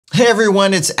Hey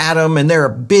everyone, it's Adam, and there are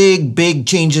big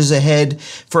changes ahead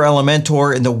for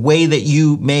Elementor in the way that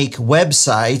you make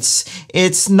websites.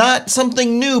 It's not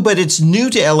something new, but it's new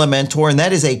to Elementor, and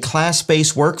that is a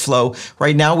class-based workflow.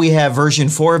 Right now we have version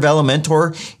 4 of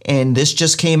Elementor, and this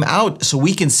just came out, so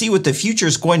we can see what the future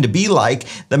is going to be like.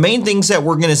 The main things that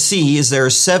we're going to see is there are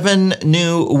 7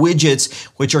 new widgets,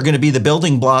 which are going to be the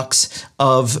building blocks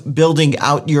of building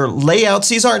out your layouts.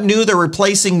 These aren't new, they're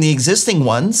replacing the existing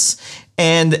ones.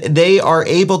 And they are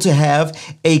able to have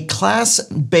a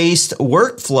class-based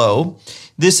workflow.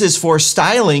 This is for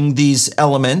styling these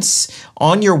elements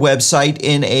on your website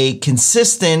in a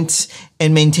consistent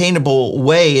and maintainable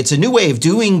way. It's a new way of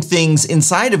doing things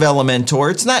inside of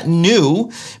Elementor. It's not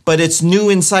new, but it's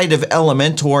new inside of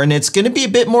Elementor, and it's going to be a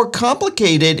bit more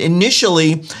complicated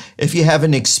initially if you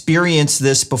haven't experienced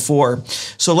this before.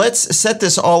 So let's set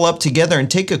this all up together and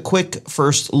take a quick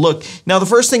first look. Now, the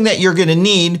first thing that you're going to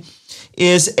need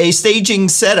is a staging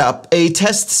setup, a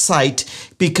test site,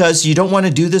 because you don't want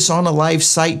to do this on a live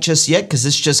site just yet because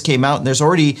this just came out and there's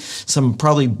already some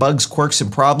probably bugs, quirks,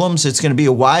 and problems. It's going to be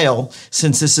a while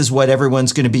since this is what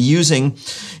everyone's going to be using.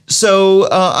 So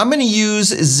I'm going to use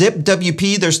Zip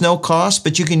WP. There's no cost,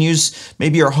 but you can use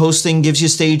maybe your hosting gives you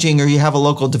staging or you have a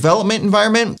local development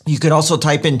environment. You could also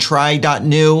type in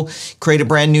try.new, create a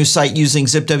brand new site using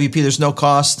Zip WP. There's no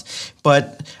cost,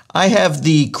 but I have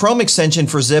the Chrome extension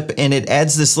for Zip, and it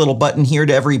adds this little button here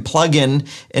to every plugin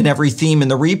and every theme in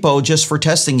the repo just for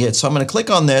testing it. So I'm going to click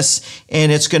on this,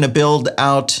 and it's going to build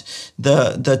out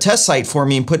the test site for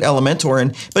me and put Elementor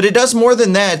in. But it does more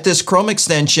than that, this Chrome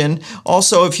extension.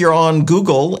 Also, if you're on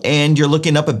Google and you're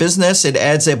looking up a business, it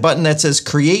adds a button that says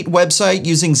Create Website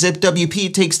using Zip WP.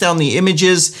 It takes down the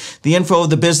images, the info of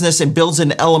the business, and builds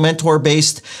an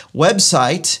Elementor-based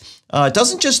website. It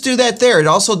doesn't just do that there. It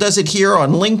also does it here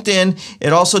on LinkedIn.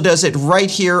 It also does it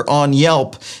right here on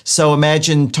Yelp. So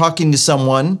imagine talking to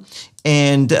someone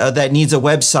and that needs a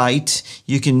website.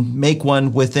 You can make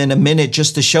one within a minute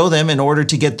just to show them in order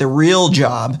to get the real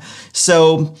job.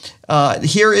 So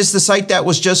here is the site that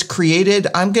was just created.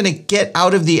 I'm going to get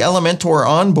out of the Elementor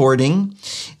onboarding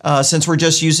since we're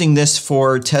just using this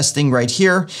for testing right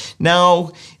here.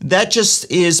 Now, that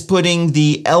just is putting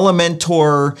the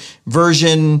Elementor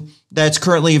version that's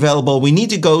currently available. We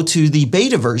need to go to the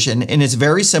beta version, and it's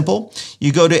very simple.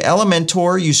 You go to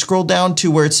Elementor, you scroll down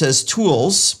to where it says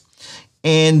Tools,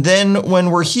 and then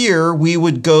when we're here, we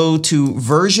would go to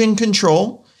Version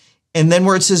Control, and then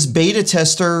where it says Beta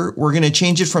Tester, we're going to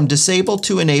change it from Disable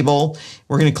to Enable.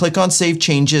 We're going to click on Save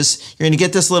Changes. You're going to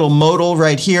get this little modal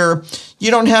right here.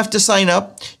 You don't have to sign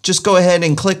up. Just go ahead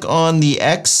and click on the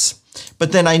X.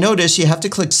 But then I notice you have to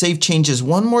click Save Changes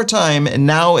one more time, and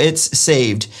now it's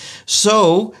saved.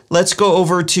 So let's go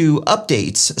over to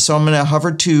Updates. So I'm going to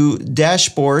hover to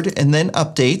Dashboard and then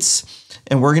Updates,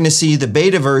 and we're going to see the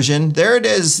beta version. There it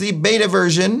is, the beta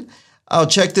version. I'll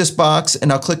check this box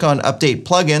and I'll click on Update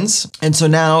Plugins. And so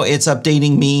now it's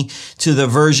updating me to the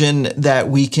version that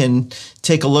we can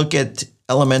take a look at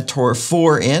Elementor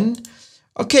 4 in.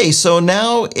 Okay, so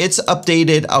now it's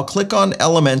updated. I'll click on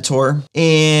Elementor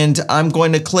and I'm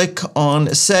going to click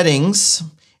on Settings.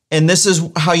 And this is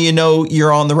how you know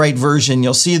you're on the right version.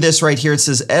 You'll see this right here. It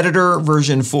says Editor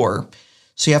version 4.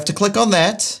 So you have to click on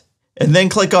that and then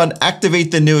click on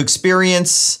Activate the new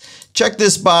experience. Check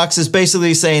this box. Is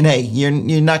basically saying, hey, you're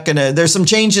not gonna, there's some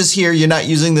changes here. You're not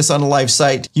using this on a live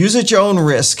site. Use at your own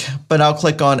risk, but I'll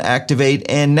click on Activate.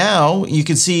 And now you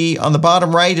can see on the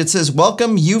bottom right, it says,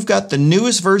 welcome, you've got the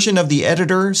newest version of the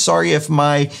editor. Sorry if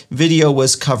my video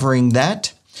was covering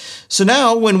that. So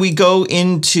now when we go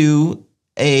into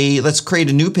let's create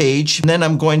a new page, and then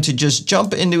I'm going to just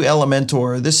jump into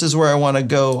Elementor. This is where I want to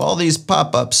go. All these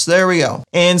pop-ups. There we go.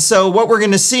 And so what we're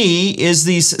going to see is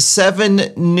these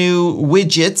 7 new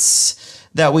widgets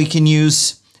that we can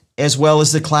use as well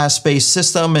as the class-based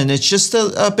system. And it's just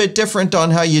a bit different on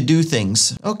how you do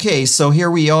things. Okay, so here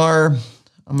we are.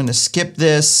 I'm going to skip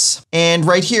this. And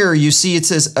right here, you see it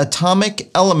says Atomic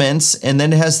Elements, and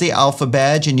then it has the alpha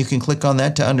badge, and you can click on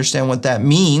that to understand what that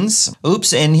means.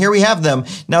 Oops, and here we have them.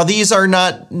 Now, these are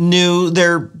not new.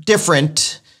 They're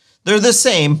different. They're the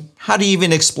same. How do you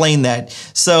even explain that?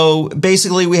 So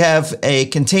basically, we have a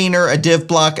container, a div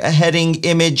block, a heading,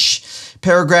 image,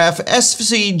 paragraph,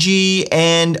 SVG,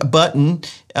 and button.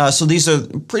 So these are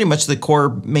pretty much the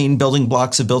core main building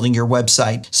blocks of building your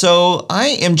website. So I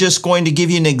am just going to give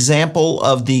you an example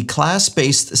of the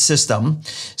class-based system.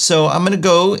 So I'm going to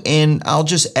go and I'll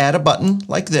just add a button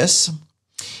like this.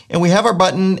 and we have our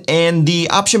button, and the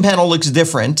option panel looks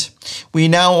different. We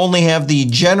now only have the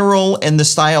general and the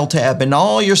style tab, and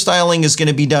all your styling is going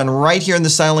to be done right here in the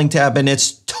styling tab, and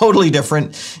it's totally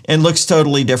different and looks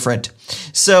totally different.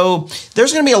 So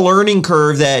there's going to be a learning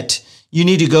curve that you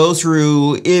need to go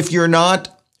through if you're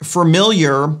not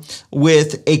familiar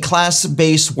with a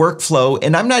class-based workflow.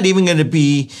 And I'm not even going to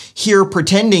be here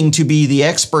pretending to be the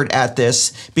expert at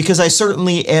this, because I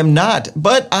certainly am not.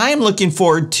 But I'm looking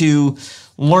forward to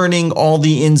learning all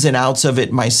the ins and outs of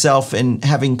it myself and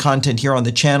having content here on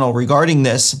the channel regarding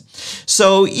this.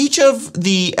 So each of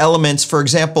the elements, for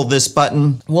example, this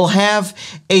button, will have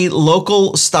a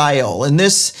local style, and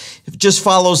this just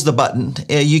follows the button.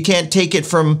 You can't take it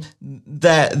from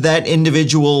that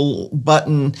individual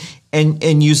button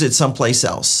and use it someplace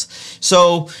else.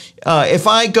 So if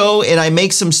I go and I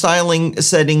make some styling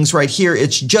settings right here,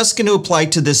 it's just going to apply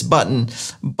to this button,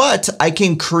 but I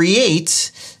can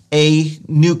create a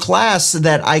new class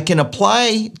that I can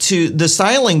apply to the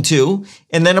styling to,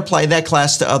 and then apply that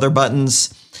class to other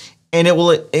buttons, and it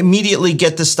will immediately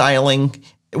get the styling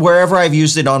wherever I've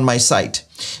used it on my site.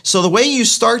 So the way you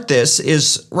start this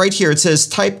is right here. It says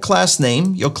type class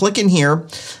name. You'll click in here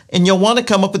and you'll want to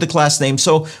come up with a class name.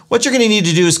 So what you're going to need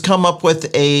to do is come up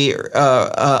with a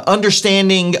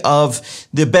understanding of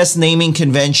the best naming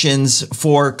conventions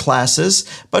for classes.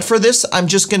 But for this, I'm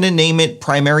just going to name it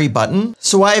primary button.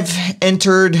 So I've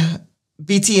entered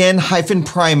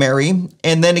btn-primary,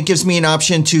 and then it gives me an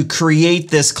option to create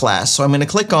this class. So I'm going to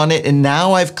click on it, and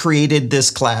now I've created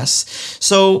this class.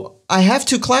 So I have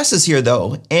two classes here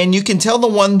though, and you can tell the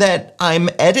one that I'm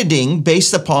editing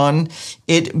based upon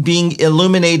it being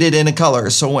illuminated in a color.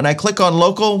 So when I click on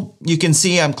local, you can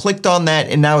see I'm clicked on that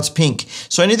and now it's pink.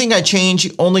 So anything I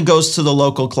change only goes to the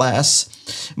local class.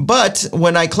 But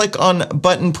when I click on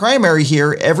button primary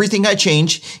here, everything I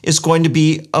change is going to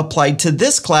be applied to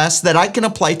this class that I can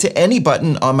apply to any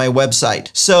button on my website.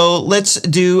 So let's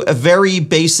do a very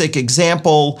basic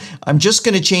example. I'm just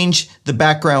going to change the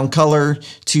background color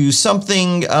to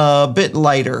something a bit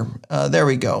lighter. There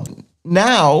we go.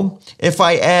 Now, if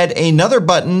I add another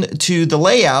button to the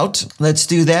layout, let's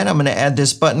do that. I'm going to add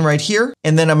this button right here,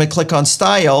 and then I'm going to click on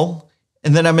style.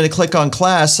 And then I'm going to click on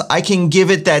class. I can give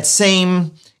it that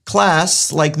same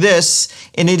class like this,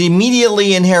 and it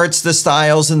immediately inherits the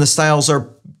styles, and the styles are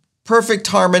perfect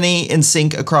harmony and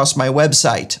sync across my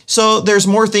website. So there's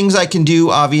more things I can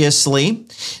do, obviously.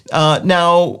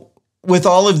 Now, with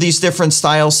all of these different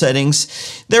style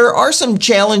settings, there are some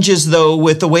challenges though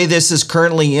with the way this is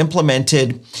currently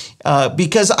implemented,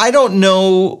 because I don't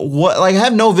know what, like I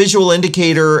have no visual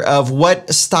indicator of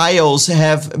what styles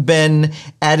have been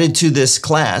added to this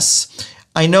class.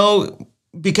 I know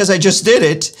because I just did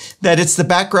it that it's the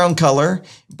background color,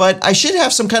 but I should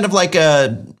have some kind of like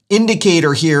a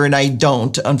indicator here, and I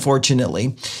don't,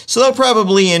 unfortunately. So they'll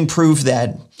probably improve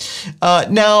that.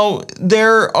 Now,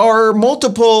 there are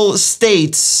multiple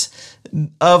states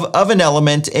of an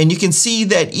element, and you can see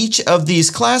that each of these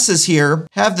classes here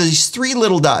have these three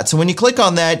little dots. And when you click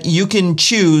on that, you can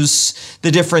choose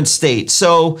the different states.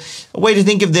 So a way to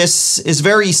think of this is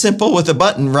very simple with a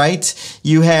button, right?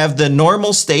 You have the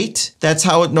normal state, that's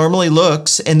how it normally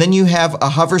looks, and then you have a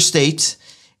hover state,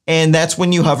 and that's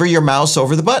when you hover your mouse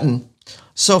over the button.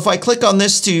 So if I click on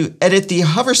this to edit the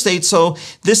hover state, so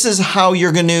this is how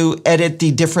you're going to edit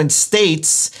the different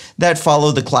states that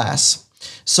follow the class.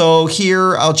 So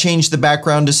here I'll change the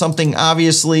background to something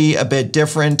obviously a bit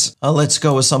different. Let's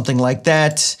go with something like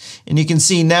that. And you can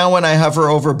see now when I hover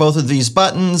over both of these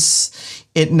buttons,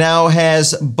 it now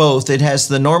has both. It has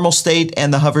the normal state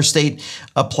and the hover state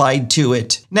applied to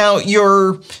it. Now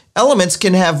your elements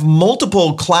can have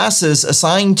multiple classes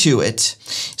assigned to it.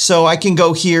 So I can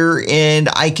go here and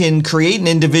I can create an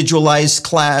individualized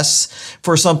class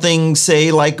for something,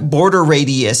 say like border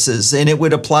radiuses, and it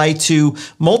would apply to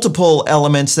multiple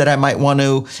elements that I might want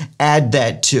to add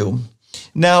that to.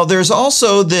 Now there's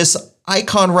also this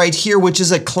icon right here, which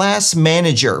is a class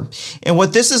manager. And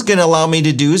what this is going to allow me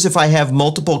to do is if I have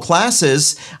multiple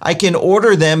classes, I can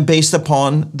order them based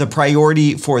upon the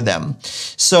priority for them.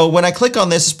 So when I click on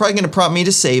this, it's probably going to prompt me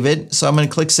to save it. So I'm going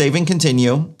to click save and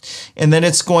continue. And then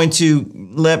it's going to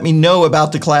let me know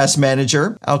about the class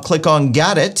manager. I'll click on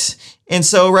got it. And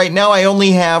so right now I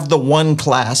only have the one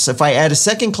class. If I add a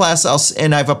second class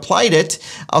and I've applied it,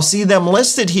 I'll see them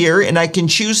listed here, and I can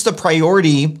choose the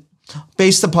priority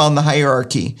based upon the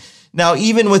hierarchy. Now,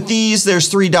 even with these, there's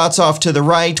 3 dots off to the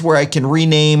right where I can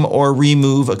rename or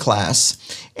remove a class.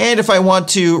 And if I want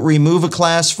to remove a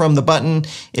class from the button,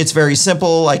 it's very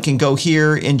simple. I can go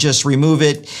here and just remove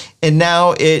it. And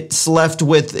now it's left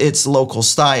with its local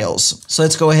styles. So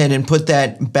let's go ahead and put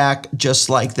that back just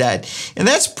like that. And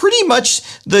that's pretty much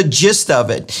the gist of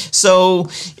it. So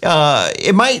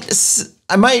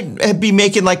I might be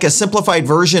making like a simplified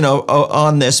version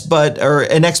on this, or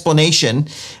an explanation.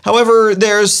 However,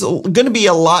 there's going to be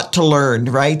a lot to learn,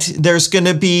 right? There's going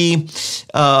to be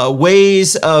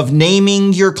ways of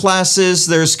naming your classes.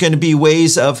 There's going to be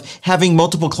ways of having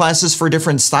multiple classes for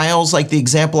different styles, like the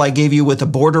example I gave you with a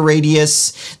border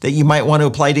radius that you might want to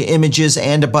apply to images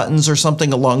and to buttons or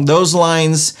something along those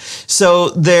lines. So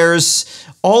there's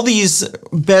all these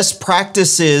best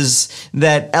practices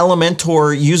that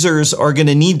Elementor users are going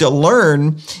to need to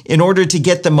learn in order to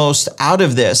get the most out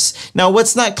of this. Now,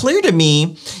 what's not clear to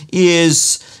me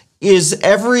is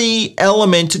every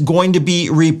element going to be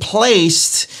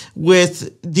replaced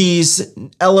with these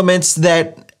elements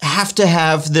that have to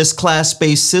have this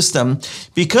class-based system,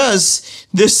 because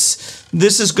this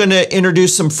is going to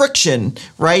introduce some friction,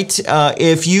 right?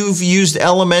 If you've used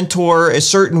Elementor a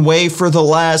certain way for the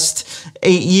last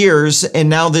 8 years, and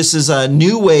now this is a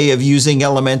new way of using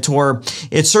Elementor,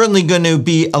 it's certainly going to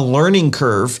be a learning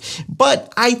curve.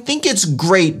 But I think it's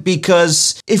great,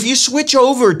 because if you switch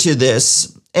over to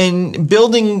this and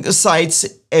building sites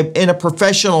in a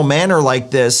professional manner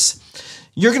like this,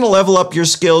 you're going to level up your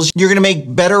skills. You're going to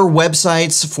make better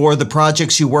websites for the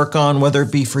projects you work on, whether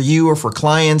it be for you or for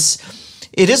clients.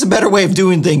 It is a better way of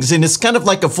doing things, and it's kind of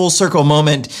like a full circle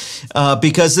moment,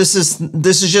 because this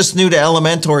is just new to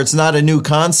Elementor. It's not a new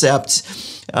concept.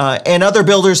 And other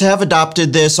builders have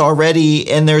adopted this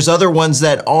already, and there's other ones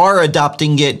that are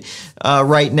adopting it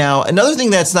right now. Another thing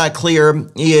that's not clear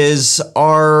is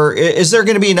there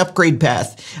going to be an upgrade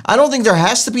path? I don't think there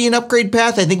has to be an upgrade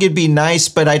path. I think it'd be nice,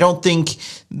 but I don't think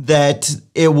that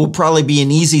it will probably be an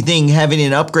easy thing having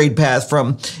an upgrade path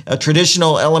from a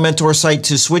traditional Elementor site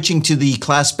to switching to the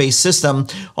class-based system.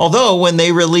 Although when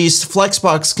they released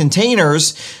Flexbox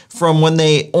containers, from when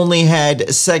they only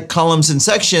had set columns and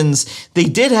sections, they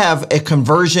did have a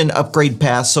conversion upgrade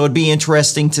path. So it'd be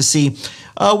interesting to see.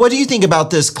 What do you think about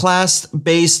this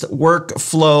class-based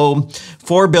workflow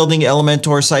for building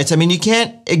Elementor sites? I mean, you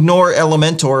can't ignore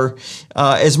Elementor.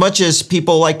 As much as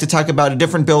people like to talk about a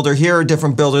different builder here, a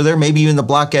different builder there, maybe even the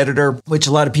block editor, which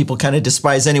a lot of people kind of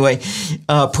despise anyway.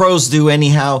 Pros do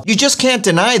anyhow. You just can't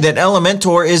deny that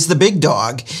Elementor is the big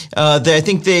dog. I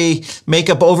think they make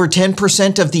up over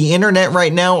 10% of the internet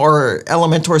right now, or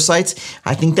Elementor sites.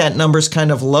 I think that number's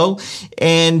kind of low.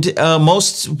 And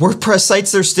most WordPress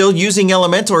sites, they're still using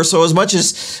Elementor. So as much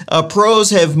as pros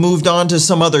have moved on to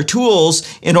some other tools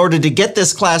in order to get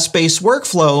this class-based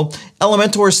workflow,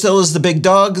 Elementor still is the big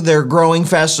dog. They're growing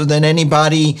faster than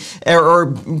anybody,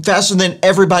 or faster than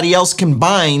everybody else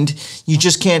combined. You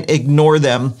just can't ignore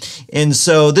them. And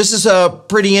so this is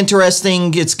pretty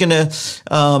interesting. It's going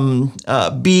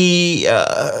to be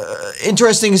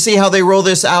interesting to see how they roll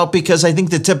this out, because I think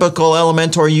the typical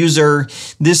Elementor user,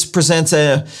 this presents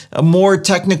a more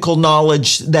technical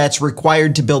knowledge that's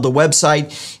required to build a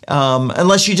website,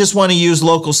 unless you just want to use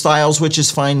local styles, which is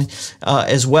fine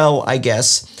as well, I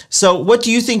guess. So what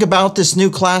do you think about this new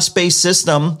class-based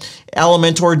system,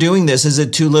 Elementor doing this? Is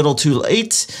it too little too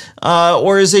late?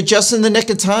 Or is it just in the nick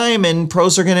of time and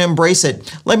pros are going to embrace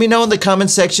it? Let me know in the comment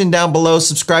section down below.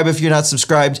 Subscribe if you're not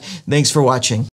subscribed. Thanks for watching.